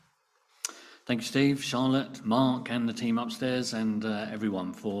Thank you, Steve, Charlotte, Mark, and the team upstairs, and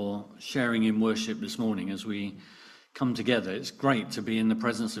everyone for sharing in worship this morning as we come together. It's great to be in the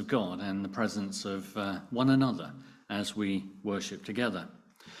presence of God and the presence of one another as we worship together.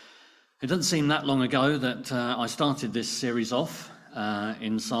 It doesn't seem that long ago that I started this series off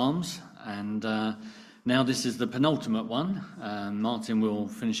in Psalms, and now this is the penultimate one. Martin will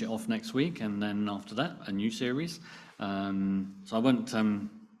finish it off next week, and then after that, a new series. So I won't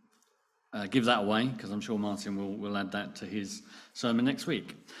give that away, because I'm sure Martin will add that to his sermon next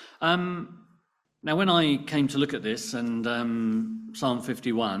week. Now, when I came to look at this and Psalm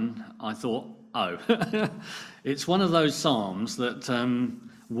 51, I thought, it's one of those psalms that,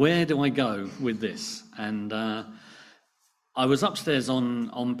 where do I go with this? And I was upstairs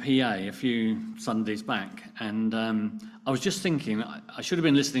on PA a few Sundays back, and I was just thinking, I should have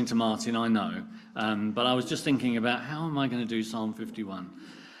been listening to Martin, I know, but I was just thinking about how am I going to do Psalm 51?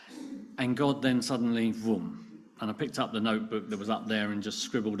 And God then suddenly, boom, and I picked up the notebook that was up there and just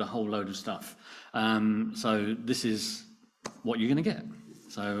scribbled a whole load of stuff. So this is what you're going to get.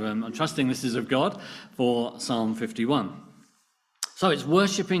 So I'm trusting this is of God for Psalm 51. So it's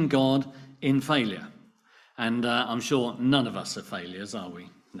worshipping God in failure. And I'm sure none of us are failures, are we?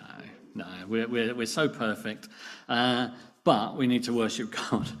 No, we're so perfect. But we need to worship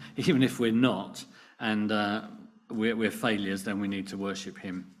God, even if we're not. And we're failures, then we need to worship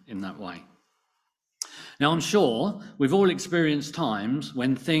him in that way. Now, I'm sure we've all experienced times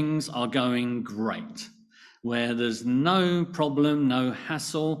when things are going great, where there's no problem, no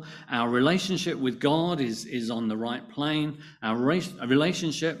hassle. Our relationship with God is on the right plane. Our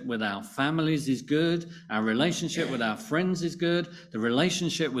relationship with our families is good. Our relationship with our friends is good. The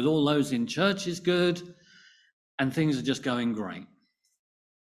relationship with all those in church is good. And things are just going great.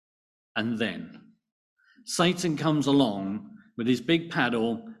 And then Satan comes along with his big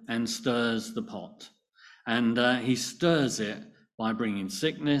paddle and stirs the pot. And he stirs it by bringing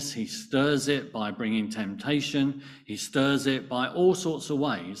sickness. He stirs it by bringing temptation. He stirs it by all sorts of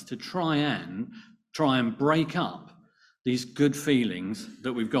ways to try and break up these good feelings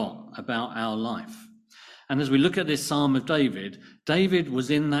that we've got about our life. And as we look at this Psalm of David, David was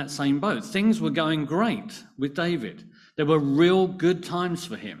in that same boat. Things were going great with David. There were real good times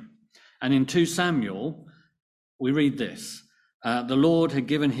for him. And in 2 Samuel, we read this. The Lord had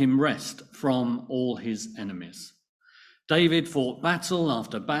given him rest from all his enemies. David fought battle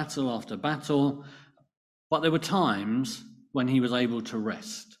after battle after battle, but there were times when he was able to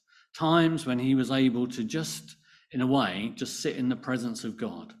rest, times when he was able to just, in a way, just sit in the presence of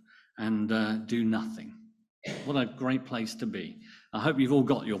God and do nothing. What a great place to be. I hope you've all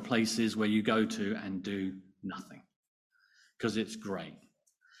got your places where you go to and do nothing, because it's great.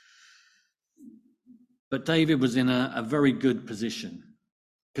 But David was in a very good position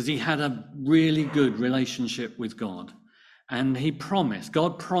because he had a really good relationship with God. And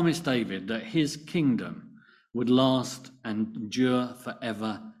God promised David that his kingdom would last and endure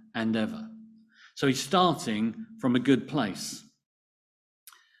forever and ever. So he's starting from a good place.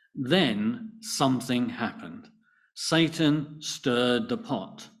 Then something happened. Satan stirred the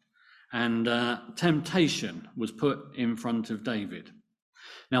pot, and temptation was put in front of David.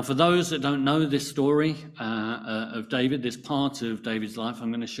 Now, for those that don't know this story of David, this part of David's life,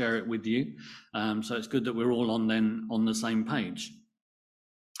 I'm going to share it with you. So it's good that we're all on the same page.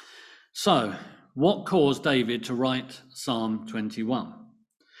 So, what caused David to write Psalm 21?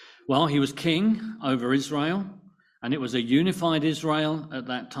 Well, he was king over Israel, and it was a unified Israel at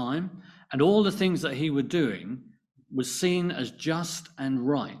that time, and all the things that he was doing was seen as just and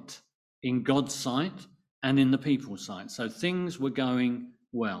right in God's sight and in the people's sight. So things were going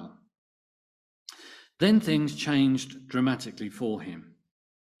well. Then things changed dramatically for him.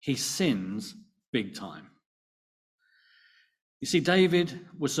 He sins big time. You see, David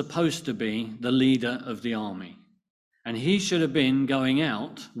was supposed to be the leader of the army, and he should have been going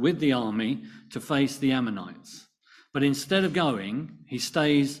out with the army to face the Ammonites. But instead of going, he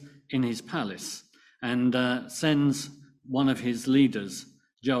stays in his palace and sends one of his leaders,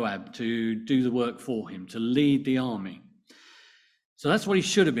 Joab, to do the work for him, to lead the army. So that's what he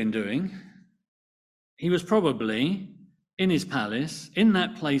should have been doing. He was probably in his palace, in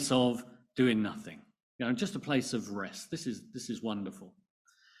that place of doing nothing, just a place of rest. This is wonderful.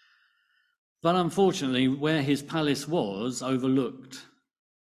 But unfortunately, where his palace was overlooked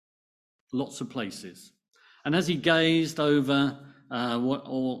lots of places. And as he gazed over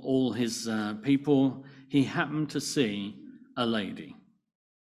all his people, he happened to see a lady.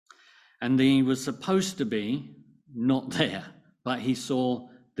 And he was supposed to be not there, but he saw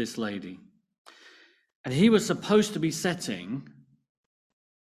this lady. And he was supposed to be setting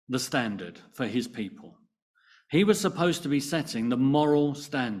the standard for his people. He was supposed to be setting the moral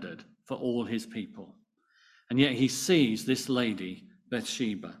standard for all his people. And yet he sees this lady,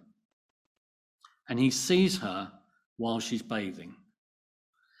 Bathsheba, and he sees her while she's bathing.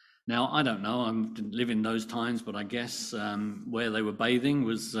 Now, I don't know, I didn't live in those times, but I guess where they were bathing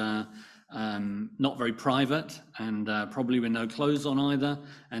was not very private, and probably with no clothes on either.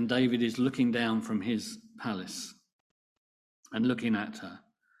 And David is looking down from his palace and looking at her.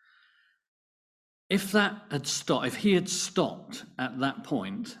 If he had stopped at that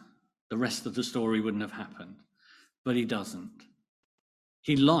point, the rest of the story wouldn't have happened. But he doesn't.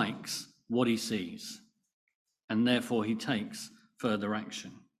 He likes what he sees, and therefore he takes further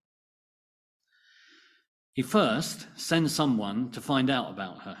action. He first sends someone to find out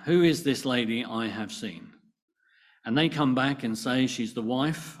about her. Who is this lady I have seen? And they come back and say she's the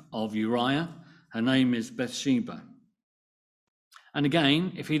wife of Uriah. Her name is Bathsheba. And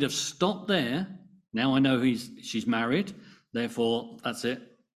again, if he'd have stopped there, now I know she's married, therefore that's it.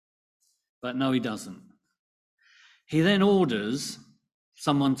 But no, he doesn't. He then orders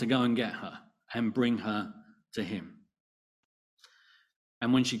someone to go and get her and bring her to him.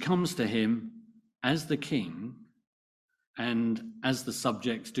 And when she comes to him as the king, and as the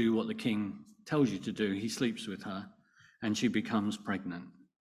subjects do what the king tells you to do, he sleeps with her and she becomes pregnant.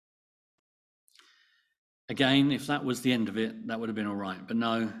 Again, if that was the end of it, that would have been all right. But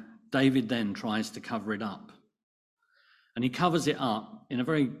no, David then tries to cover it up. And he covers it up in a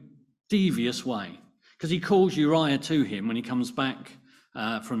very devious way, because he calls Uriah to him when he comes back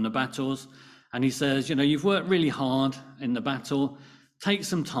from the battles, and he says, you've worked really hard in the battle, take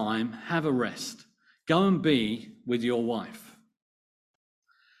some time, have a rest, go and be with your wife.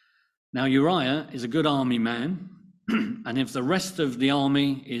 Now Uriah is a good army man, and if the rest of the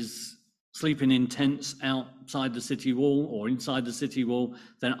army is sleeping in tents outside the city wall or inside the city wall,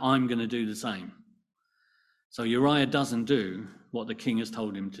 then I'm going to do the same. So Uriah doesn't do what the king has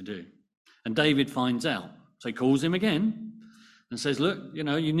told him to do. And David finds out. So he calls him again and says, look, you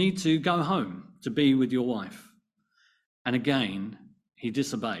need to go home to be with your wife. And again, he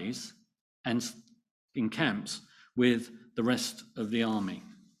disobeys and encamps with the rest of the army.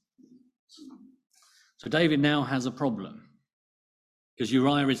 So David now has a problem, because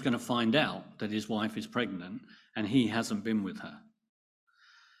Uriah is going to find out that his wife is pregnant and he hasn't been with her.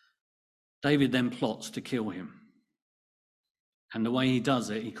 David then plots to kill him. And the way he does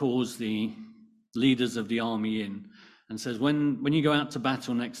it, he calls the leaders of the army in and says, when you go out to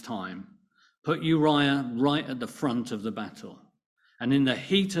battle next time, put Uriah right at the front of the battle. And in the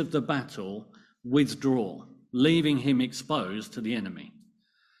heat of the battle, withdraw, leaving him exposed to the enemy,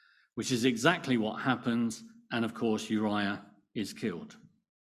 which is exactly what happens. And of course, Uriah is killed.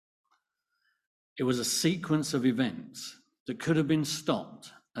 It was a sequence of events that could have been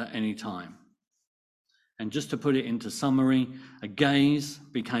stopped at any time. And just to put it into summary, a gaze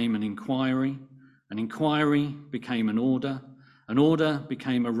became an inquiry became an order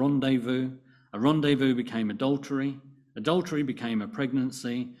became a rendezvous became adultery became a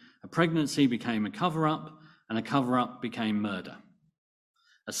pregnancy became a cover-up, and a cover-up became murder.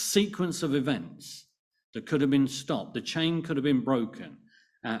 A sequence of events that could have been stopped. The chain could have been broken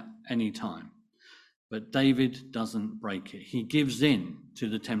at any time. But David doesn't break it. He gives in to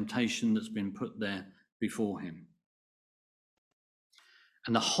the temptation that's been put there before him.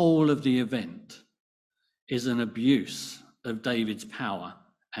 And the whole of the event is an abuse of David's power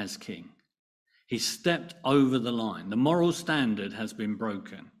as king. He stepped over the line. The moral standard has been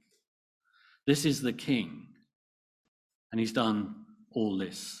broken. This is the king, and he's done all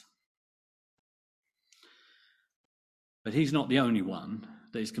this. But he's not the only one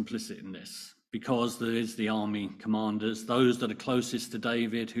that is complicit in this, because there is the army commanders, those that are closest to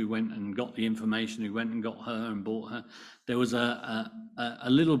David, who went and got the information, who went and got her and bought her. There was a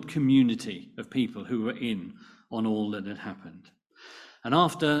little community of people who were in on all that had happened. And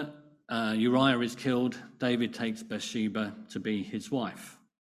after Uriah is killed, David takes Bathsheba to be his wife.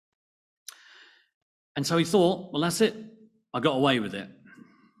 And so he thought, well, that's it. I got away with it,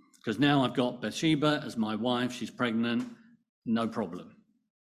 because now I've got Bathsheba as my wife. She's pregnant. No problem.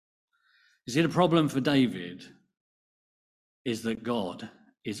 You see, the problem for David is that God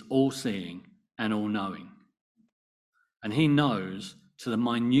is all-seeing and all-knowing. And he knows to the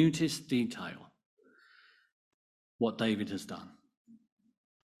minutest detail what David has done.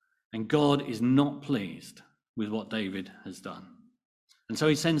 And God is not pleased with what David has done. And so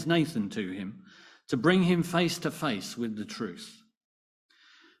he sends Nathan to him to bring him face to face with the truth.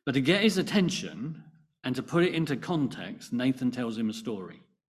 But to get his attention and to put it into context, Nathan tells him a story.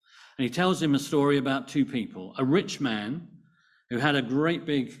 And he tells him a story about two people, a rich man who had a great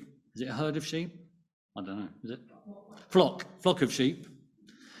big, is it a herd of sheep? I don't know, is it? Flock of sheep.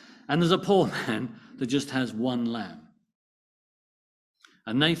 And there's a poor man that just has one lamb.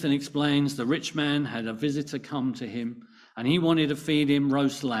 And Nathan explains the rich man had a visitor come to him and he wanted to feed him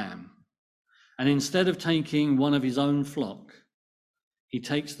roast lamb. And instead of taking one of his own flock, he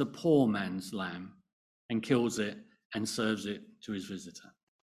takes the poor man's lamb and kills it and serves it to his visitor.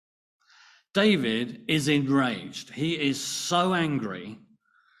 David is enraged. He is so angry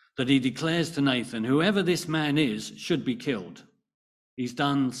that he declares to Nathan, whoever this man is should be killed. He's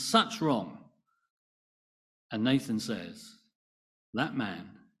done such wrong. And Nathan says, that man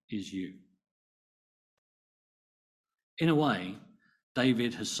is you. In a way,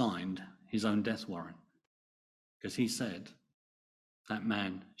 David has signed his own death warrant because he said that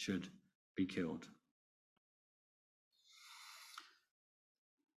man should be killed.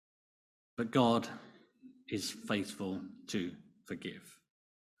 But God is faithful to forgive.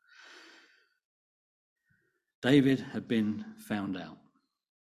 David had been found out.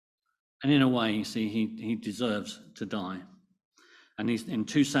 And in a way, you see, he deserves to die. And he's in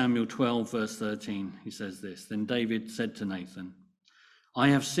 2 Samuel 12, verse 13, he says this, then David said to Nathan, I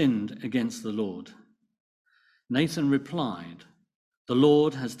have sinned against the Lord. Nathan replied, the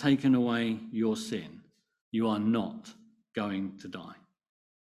Lord has taken away your sin. You are not going to die.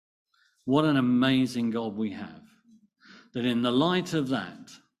 What an amazing God we have, that in the light of that,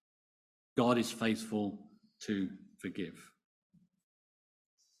 God is faithful to forgive.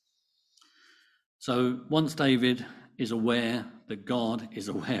 So once David is aware that God is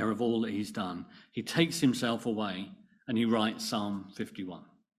aware of all that he's done, he takes himself away and he writes Psalm 51.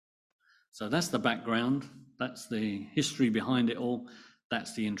 So that's the background, that's the history behind it all,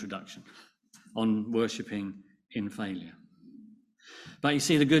 that's the introduction on worshipping in failure. But you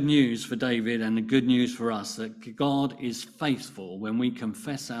see the good news for David and the good news for us, that God is faithful when we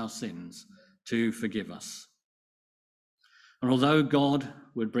confess our sins to forgive us. And although God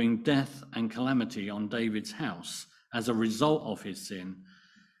would bring death and calamity on David's house as a result of his sin,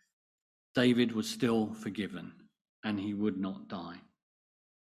 David was still forgiven and he would not die.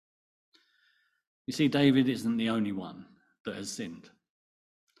 You see, David isn't the only one that has sinned.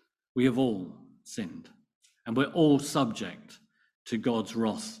 We have all sinned, and we're all subject to God's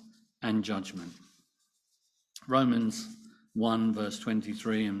wrath and judgment. Romans 1 verse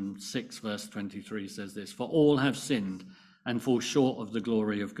 23 and 6 verse 23 says this, for all have sinned and fall short of the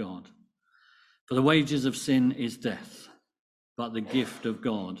glory of God. For the wages of sin is death, but the gift of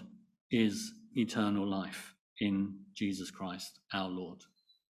God is eternal life in Jesus Christ our Lord.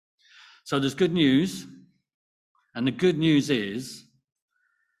 So there's good news, and the good news is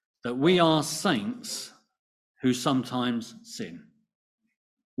that we are saints who sometimes sin.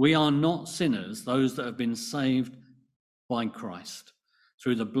 We are not sinners, those that have been saved by Christ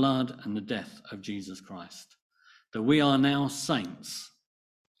through the blood and the death of Jesus Christ. That we are now saints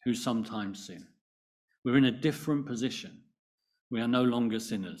who sometimes sin. We're in a different position. We are no longer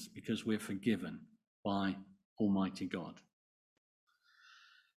sinners because we're forgiven by Almighty God.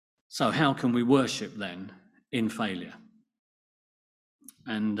 So how can we worship then in failure?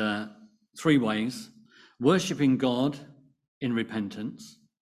 And 3 ways: worshipping God in repentance,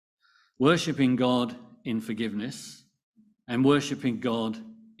 worshipping God in forgiveness, and worshipping God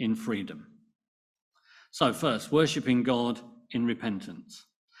in freedom. So first, worshipping God in repentance.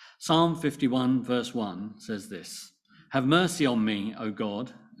 Psalm 51 verse 1 says this, have mercy on me, O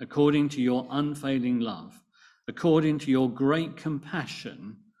God, according to your unfailing love, according to your great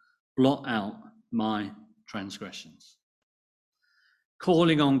compassion, blot out my transgressions.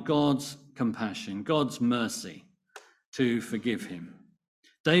 Calling on God's compassion, God's mercy to forgive him.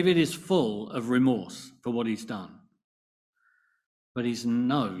 David is full of remorse for what he's done, but he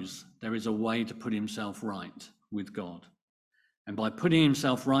knows there is a way to put himself right with God. And by putting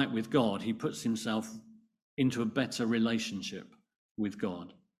himself right with God, he puts himself into a better relationship with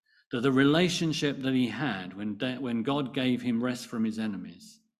God. That the relationship that he had when God gave him rest from his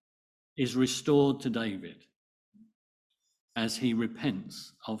enemies is restored to David as he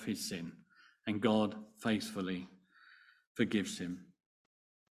repents of his sin, and God faithfully forgives him.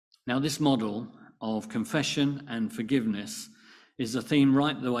 Now, this model of confession and forgiveness is a theme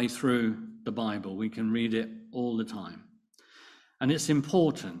right the way through the Bible. We can read it all the time. And it's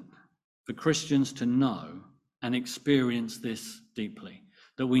important for Christians to know and experience this deeply,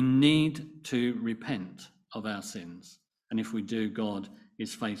 that we need to repent of our sins. And if we do, God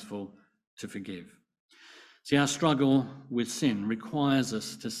is faithful to forgive. See, our struggle with sin requires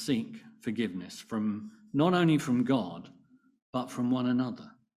us to seek forgiveness from not only from God, but from one another.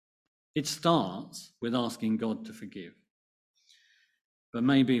 It starts with asking God to forgive. But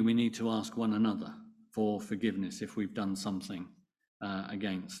maybe we need to ask one another for forgiveness if we've done something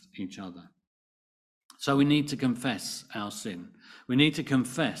against each other. So we need to confess our sin. We need to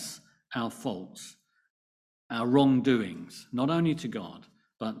confess our faults, our wrongdoings, not only to God,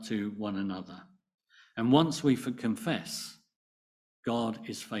 but to one another. And once we confess, God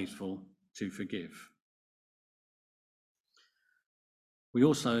is faithful to forgive. We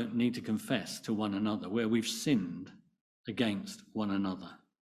also need to confess to one another where we've sinned against one another,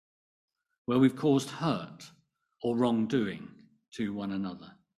 where we've caused hurt or wrongdoing to one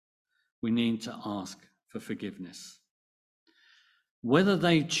another. We need to ask for forgiveness. Whether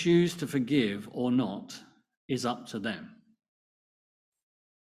they choose to forgive or not is up to them.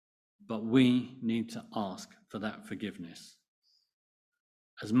 But we need to ask for that forgiveness.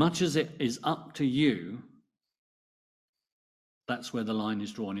 As much as it is up to you, that's where the line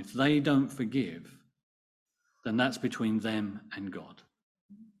is drawn. If they don't forgive, then that's between them and God,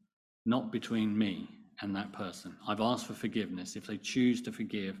 not between me and that person. I've asked for forgiveness. If they choose to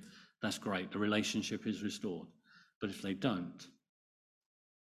forgive, that's great. The relationship is restored. But if they don't,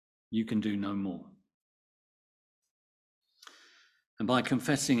 you can do no more. And by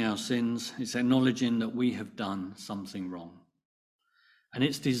confessing our sins, it's acknowledging that we have done something wrong. And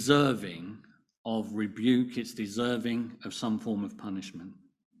it's deserving of rebuke, it's deserving of some form of punishment.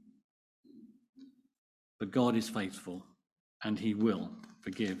 But God is faithful, and he will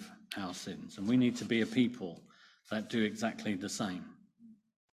forgive our sins. And we need to be a people that do exactly the same.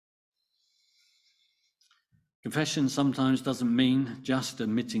 Confession sometimes doesn't mean just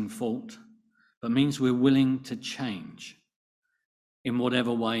admitting fault, but means we're willing to change in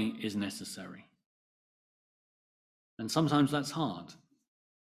whatever way is necessary. And sometimes that's hard,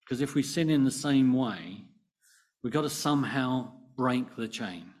 because if we sin in the same way, we've got to somehow break the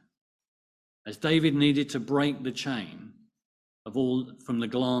chain. As David needed to break the chain of all, from the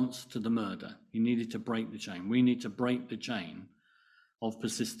glance to the murder, he needed to break the chain. We need to break the chain of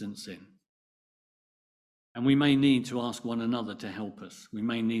persistent sin. And we may need to ask one another to help us. We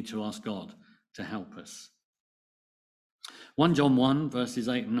may need to ask God to help us. 1 John 1 verses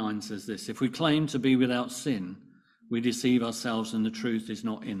 8 and 9 says this: if we claim to be without sin, we deceive ourselves and the truth is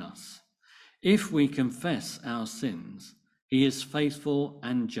not in us. If we confess our sins, he is faithful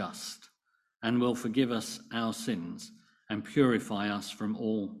and just and will forgive us our sins and purify us from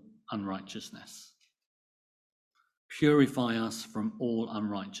all unrighteousness. Purify us from all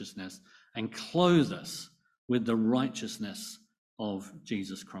unrighteousness and clothe us with the righteousness of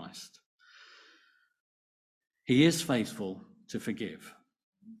Jesus Christ. He is faithful to forgive,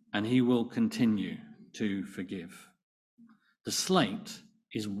 and he will continue to forgive. The slate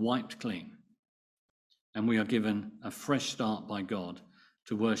is wiped clean, and we are given a fresh start by God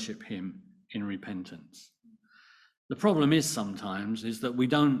to worship him in repentance. The problem is sometimes is that we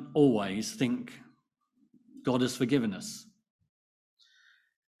don't always think God has forgiven us.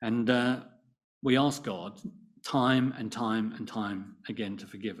 And we ask God time and time and time again to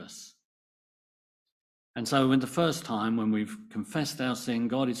forgive us. And so when the first time when we've confessed our sin,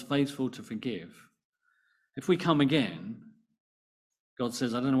 God is faithful to forgive. If we come again, God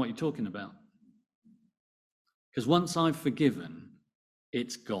says, I don't know what you're talking about. Because once I've forgiven,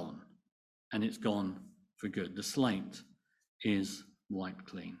 it's gone. And it's gone for good. The slate is wiped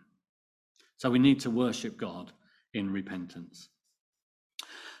clean. So we need to worship God in repentance.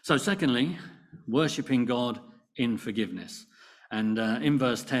 So secondly, worshipping God in forgiveness. And in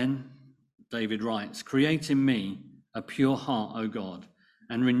verse 10, David writes, create in me a pure heart, O God,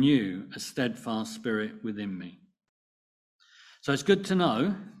 and renew a steadfast spirit within me. So it's good to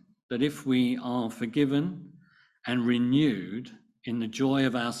know that if we are forgiven and renewed in the joy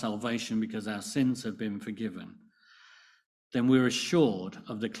of our salvation because our sins have been forgiven, then we're assured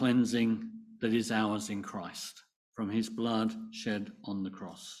of the cleansing that is ours in Christ from his blood shed on the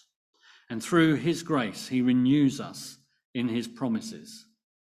cross. And through his grace, he renews us in his promises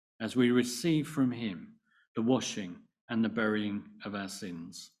as we receive from him the washing and the burying of our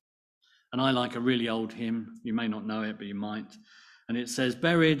sins. And I like a really old hymn, you may not know it, but you might. And it says,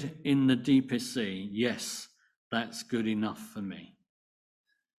 buried in the deepest sea, yes, that's good enough for me.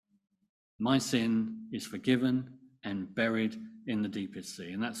 My sin is forgiven and buried in the deepest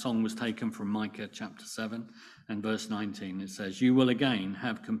sea. And that song was taken from Micah chapter 7 and verse 19. It says, you will again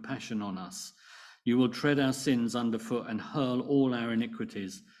have compassion on us. You will tread our sins underfoot and hurl all our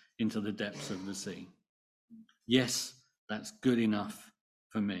iniquities into the depths of the sea. Yes, that's good enough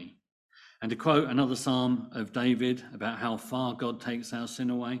for me. And to quote another psalm of David about how far God takes our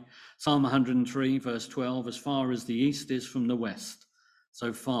sin away, Psalm 103 verse 12, as far as the east is from the west,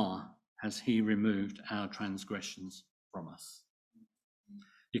 so far has he removed our transgressions from us.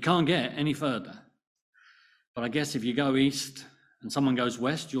 You can't get any further. But I guess if you go east and someone goes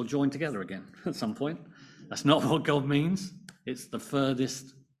west, you'll join together again at some point. That's not what God means. It's the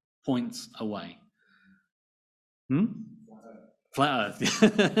furthest points away. Flat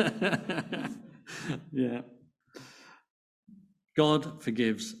Earth. Yeah. God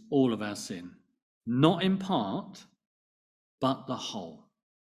forgives all of our sin, not in part, but the whole.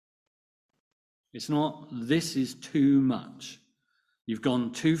 It's not, this is too much. You've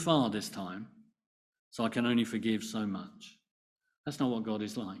gone too far this time, so I can only forgive so much. That's not what God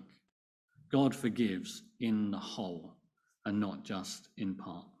is like. God forgives in the whole and not just in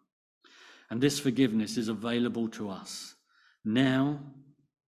part. And this forgiveness is available to us now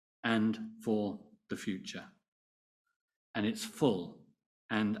and for the future. And it's full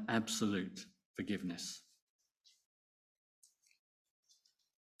and absolute forgiveness.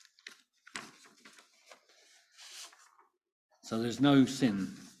 So there's no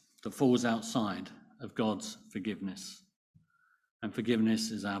sin that falls outside of God's forgiveness. And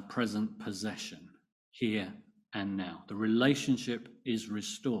forgiveness is our present possession, here and now. The relationship is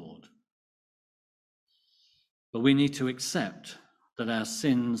restored. But we need to accept that our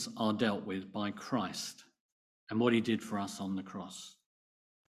sins are dealt with by Christ and what he did for us on the cross.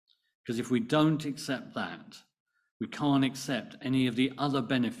 Because if we don't accept that, we can't accept any of the other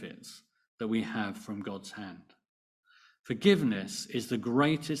benefits that we have from God's hand. Forgiveness is the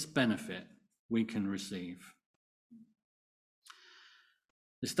greatest benefit we can receive.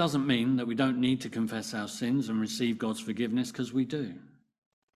 This doesn't mean that we don't need to confess our sins and receive God's forgiveness, because we do.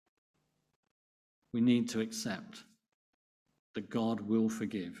 We need to accept that God will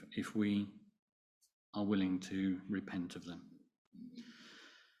forgive if we are willing to repent of them.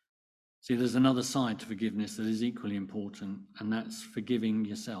 See, there's another side to forgiveness that is equally important, and that's forgiving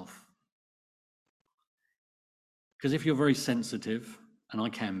yourself. Because if you're very sensitive, and I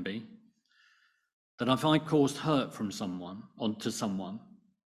can be, that if I caused hurt from someone, onto someone,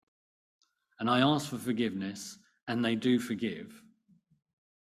 and I ask for forgiveness, and they do forgive,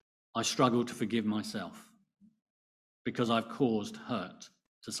 I struggle to forgive myself because I've caused hurt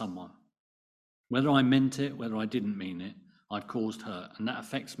to someone. Whether I meant it, whether I didn't mean it, I've caused hurt, and that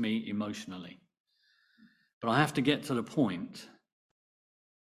affects me emotionally. But I have to get to the point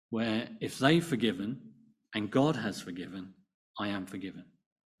where if they've forgiven and God has forgiven, I am forgiven.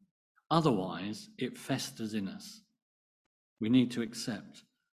 Otherwise, it festers in us. We need to accept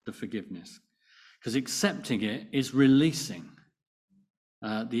the forgiveness, because accepting it is releasing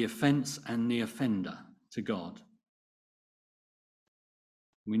the offense and the offender to God.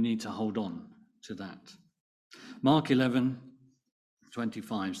 We need to hold on to that. Mark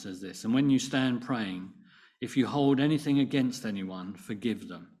 11:25 says this, and when you stand praying, if you hold anything against anyone, forgive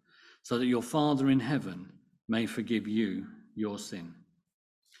them, so that your Father in heaven may forgive you your sin.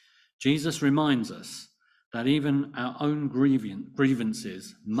 Jesus reminds us that even our own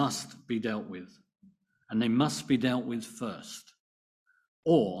grievances must be dealt with, and they must be dealt with first,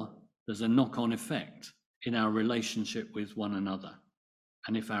 or there's a knock-on effect in our relationship with one another.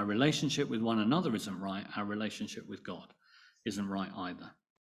 And if our relationship with one another isn't right, our relationship with God isn't right either.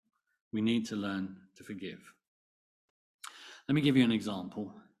 We need to learn to forgive. Let me give you an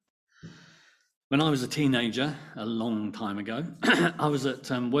example. When I was a teenager, a long time ago, I was at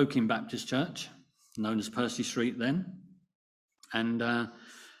Woking Baptist Church, known as Percy Street then. And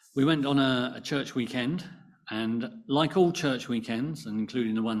we went on a church weekend. And like all church weekends, and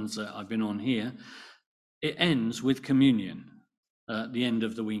including the ones that I've been on here, it ends with communion at the end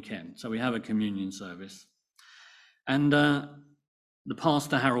of the weekend. So we have a communion service. And the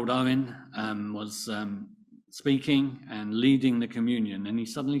pastor, Harold Owen, was speaking and leading the communion, and he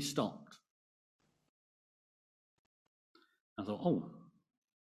suddenly stopped. I thought, oh.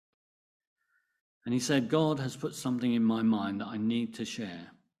 And he said, God has put something in my mind that I need to share.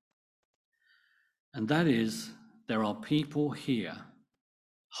 And that is, there are people here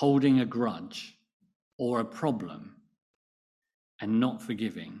holding a grudge or a problem and not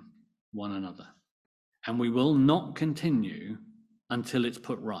forgiving one another. And we will not continue until it's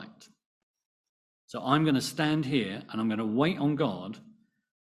put right. So I'm going to stand here and I'm going to wait on God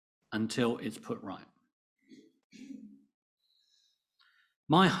until it's put right.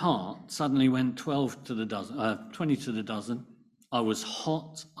 My heart suddenly went 20 to the dozen. I was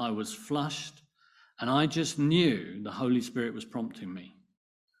hot, I was flushed, and I just knew the Holy Spirit was prompting me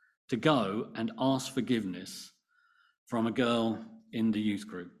to go and ask forgiveness from a girl in the youth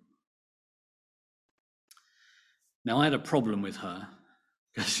group. Now, I had a problem with her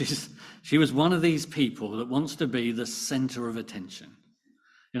because she was one of these people that wants to be the center of attention.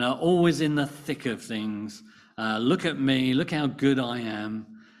 You know, always in the thick of things. Look at me, look how good I am.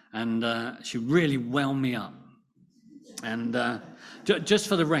 and she really wound me up. And just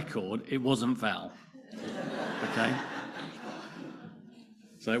for the record, it wasn't Val, okay?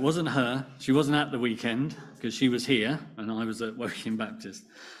 So it wasn't her. She wasn't at the weekend because she was here and I was at Woking Baptist.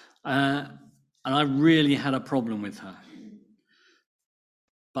 And I really had a problem with her.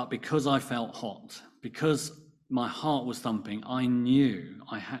 But because I felt hot, because my heart was thumping, I knew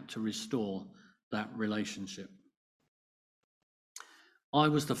I had to restore that relationship. I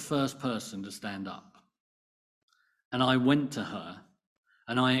was the first person to stand up. And I went to her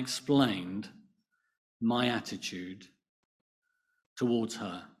and I explained my attitude towards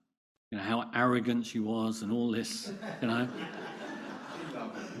her, how arrogant she was and all this,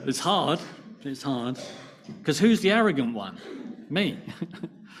 It's hard, because who's the arrogant one? Me,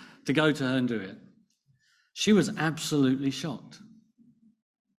 to go to her and do it. She was absolutely shocked.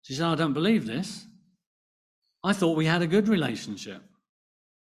 She said, I don't believe this. I thought we had a good relationship.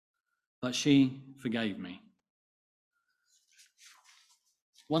 But she forgave me.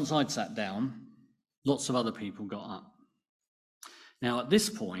 Once I'd sat down, lots of other people got up. Now, at this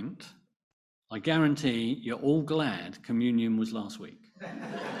point, I guarantee you're all glad communion was last week.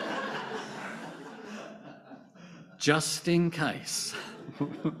 Just in case.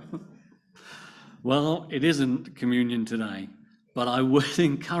 Well, it isn't communion today, but I would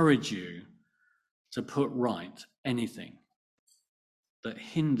encourage you to put right anything that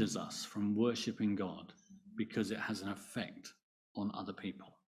hinders us from worshipping God because it has an effect on other people.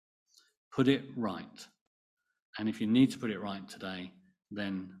 Put it right. And if you need to put it right today,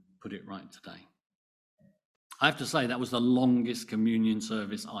 then put it right today. I have to say that was the longest communion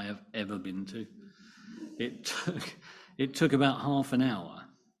service I have ever been to. It took about half an hour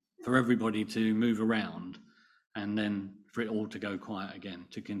for everybody to move around and then for it all to go quiet again,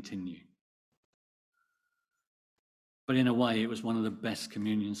 to continue. But in a way, it was one of the best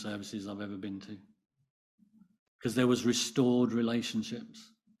communion services I've ever been to, because there was restored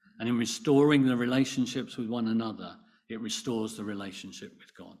relationships. And in restoring the relationships with one another, it restores the relationship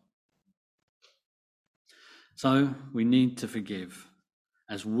with God. So we need to forgive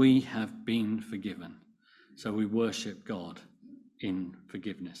as we have been forgiven. So we worship God in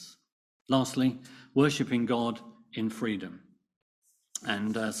forgiveness. Lastly, worshipping God in freedom.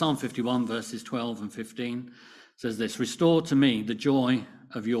 And Psalm 51 verses 12 and 15 says this: Restore to me the joy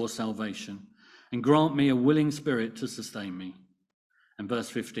of your salvation and grant me a willing spirit to sustain me. And verse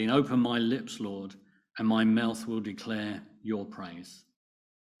 15, open my lips, Lord, and my mouth will declare your praise.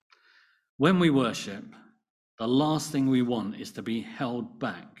 When we worship, the last thing we want is to be held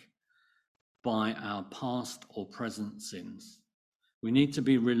back by our past or present sins. We need to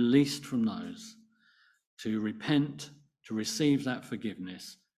be released from those, to repent, to receive that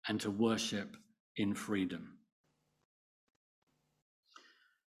forgiveness, and to worship in freedom.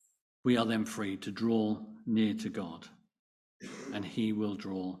 We are then free to draw near to God, and he will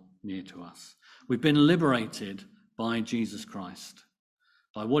draw near to us. We've been liberated by Jesus Christ,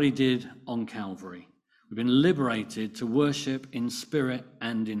 by what he did on Calvary. We've been liberated to worship in spirit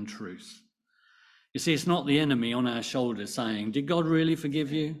and in truth. You see, it's not the enemy on our shoulders saying, did God really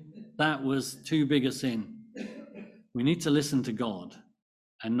forgive you? That was too big a sin. We need to listen to God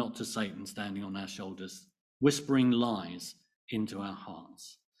and not to Satan standing on our shoulders, whispering lies into our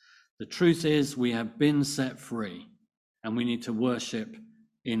hearts. The truth is we have been set free and we need to worship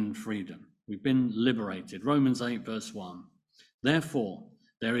in freedom. We've been liberated. Romans 8 verse 1. Therefore,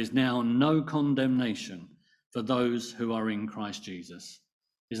 there is now no condemnation for those who are in Christ Jesus.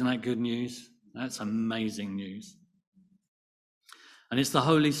 Isn't that good news? That's amazing news. And it's the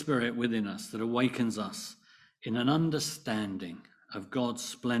Holy Spirit within us that awakens us in an understanding of God's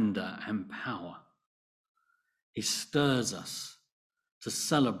splendor and power. He stirs us to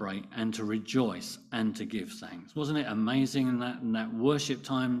celebrate and to rejoice and to give thanks. Wasn't it amazing in that worship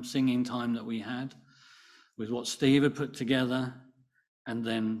time, singing time that we had, with what Steve had put together and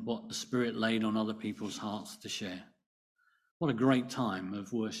then what the Spirit laid on other people's hearts to share? What a great time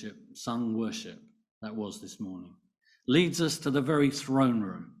of worship, sung worship that was this morning. Leads us to the very throne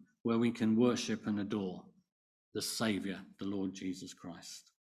room where we can worship and adore the Saviour, the Lord Jesus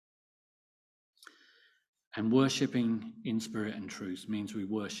Christ. And worshipping in spirit and truth means we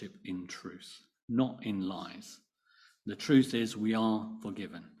worship in truth, not in lies. The truth is we are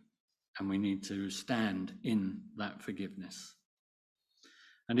forgiven and we need to stand in that forgiveness.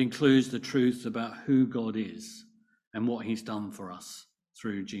 And includes the truth about who God is and what he's done for us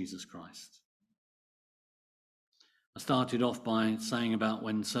through Jesus Christ. I started off by saying about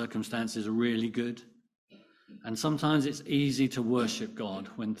when circumstances are really good, and sometimes it's easy to worship God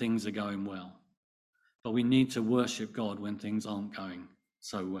when things are going well, but we need to worship God when things aren't going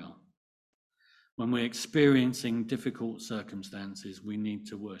so well. When we're experiencing difficult circumstances, we need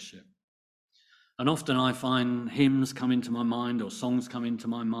to worship. And often I find hymns come into my mind or songs come into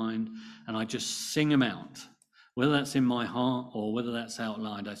my mind, and I just sing them out. Whether that's in my heart or whether that's out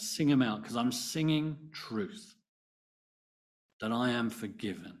loud, I sing them out because I'm singing truth, that I am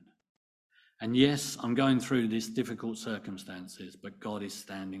forgiven. And yes, I'm going through these difficult circumstances, but God is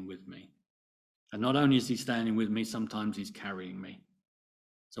standing with me. And not only is he standing with me, sometimes he's carrying me.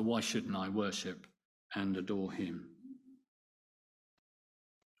 So why shouldn't I worship and adore him?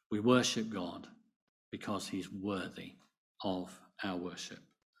 We worship God because he's worthy of our worship.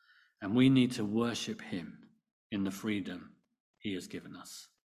 And we need to worship him in the freedom he has given us.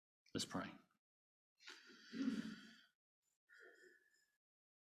 Let's pray.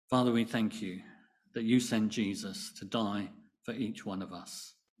 Father, we thank you that you sent Jesus to die for each one of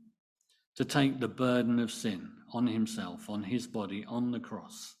us, to take the burden of sin on himself, on his body, on the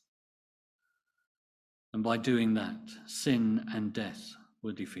cross. And by doing that, sin and death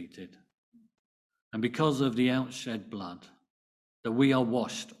were defeated. And because of the outshed blood, that we are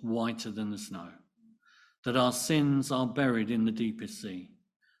washed whiter than the snow, that our sins are buried in the deepest sea.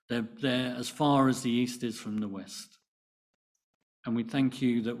 They're there as far as the east is from the west. And we thank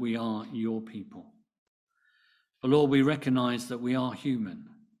you that we are your people. But Lord, we recognize that we are human,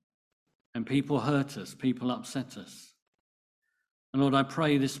 and people hurt us, people upset us. And Lord, I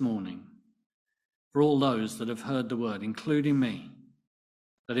pray this morning for all those that have heard the word, including me,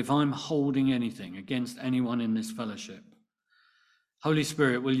 that if I'm holding anything against anyone in this fellowship, Holy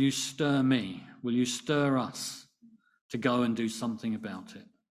Spirit, will you stir me? Will you stir us to go and do something about it?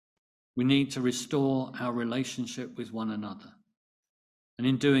 We need to restore our relationship with one another. And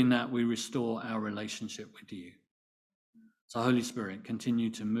in doing that, we restore our relationship with you. So Holy Spirit,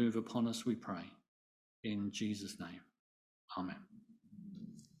 continue to move upon us, we pray. In Jesus' name, amen.